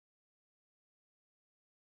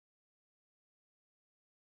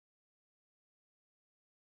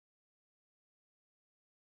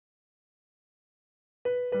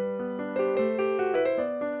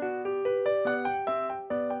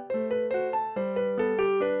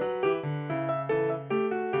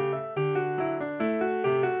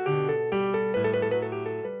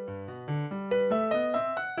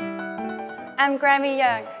I'm Grammy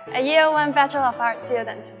Young, a Year 1 Bachelor of Arts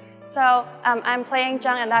student. So I'm playing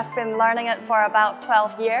Zhang and I've been learning it for about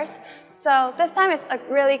 12 years. So this time is a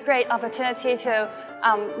really great opportunity to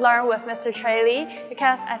learn with Mr. Trey Lee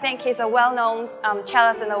because I think he's a well-known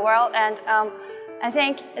cellist in the world, and I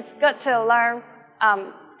think it's good to learn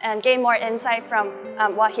and gain more insight from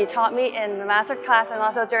what he taught me in the master class and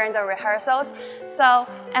also during the rehearsals. So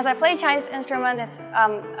as I play Chinese instrument, it's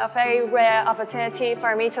a very rare opportunity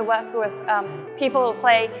for me to work with people who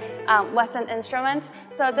play Western instruments.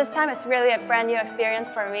 So this time it's really a brand new experience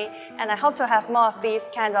for me, and I hope to have more of these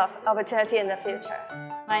kinds of opportunity in the future.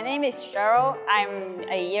 My name is Shau. I'm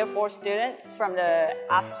a Year 4 student from the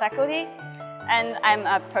arts faculty, and I'm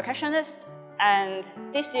a percussionist. And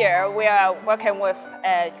this year we are working with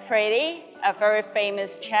Trey Lee, a very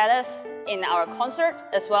famous cellist, in our concert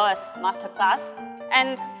as well as masterclass.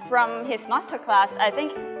 And from his masterclass, I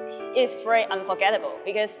think it's very unforgettable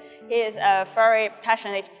because he is a very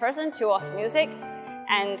passionate person towards music,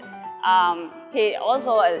 and he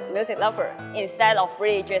also a music lover instead of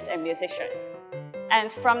really just a musician. And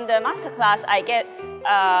from the masterclass, I get,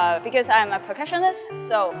 because I'm a percussionist,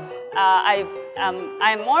 so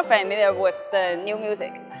I'm more familiar with the new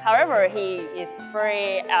music. However, he is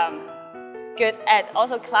very good at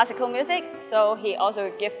also classical music, so he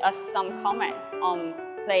also gives us some comments on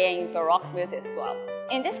playing Baroque music as well.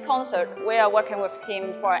 In this concert, we are working with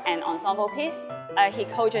him for an ensemble piece. He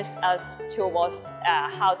coaches us towards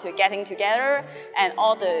how to getting together and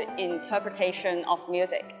all the interpretation of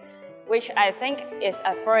music, which I think is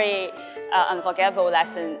a very unforgettable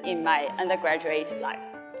lesson in my undergraduate life.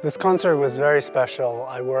 This concert was very special.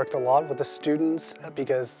 I worked a lot with the students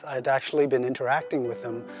because I'd actually been interacting with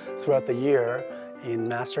them throughout the year in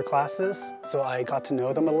master classes, so I got to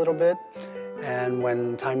know them a little bit. And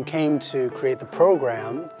when time came to create the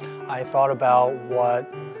program, I thought about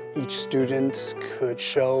what each student could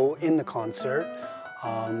show in the concert.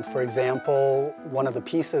 For example, one of the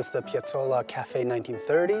pieces, the Piazzolla Cafe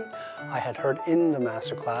 1930, I had heard in the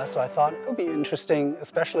masterclass, so I thought it would be interesting,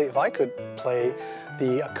 especially if I could play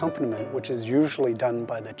the accompaniment, which is usually done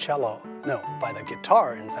by the cello. No, by the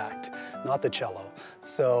guitar, in fact, not the cello.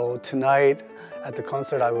 So tonight at the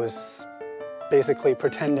concert, I was basically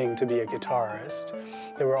pretending to be a guitarist.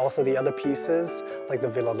 There were also the other pieces, like the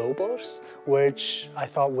Villalobos, which I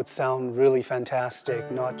thought would sound really fantastic,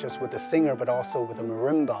 not just with the singer, but also with the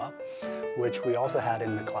marimba, which we also had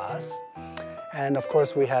in the class. And of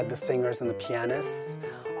course, we had the singers and the pianists,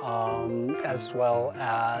 as well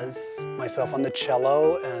as myself on the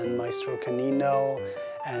cello and Maestro Canino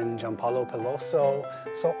and Gianpaolo Peloso.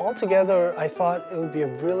 So altogether, I thought it would be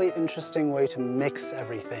a really interesting way to mix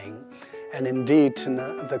everything. And indeed,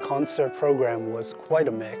 the concert program was quite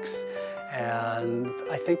a mix. And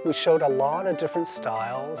I think we showed a lot of different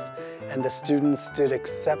styles, and the students did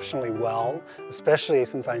exceptionally well, especially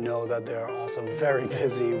since I know that they're also very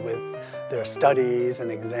busy with their studies and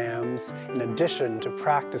exams, in addition to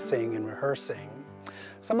practicing and rehearsing.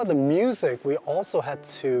 Some of the music we also had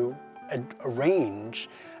to arrange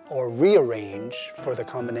or rearrange for the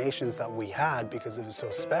combinations that we had because it was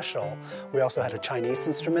so special. We also had a Chinese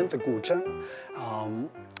instrument, the guzheng.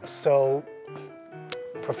 So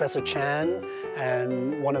Professor Chan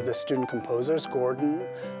and one of the student composers, Gordon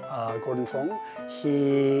Feng,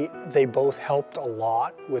 they both helped a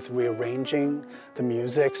lot with rearranging the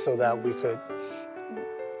music so that we could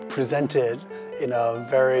present it in a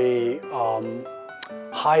very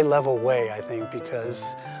high-level way, I think,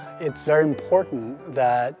 because it's very important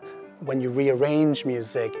that when you rearrange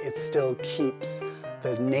music, it still keeps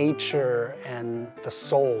the nature and the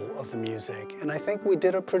soul of the music. And I think we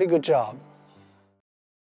did a pretty good job.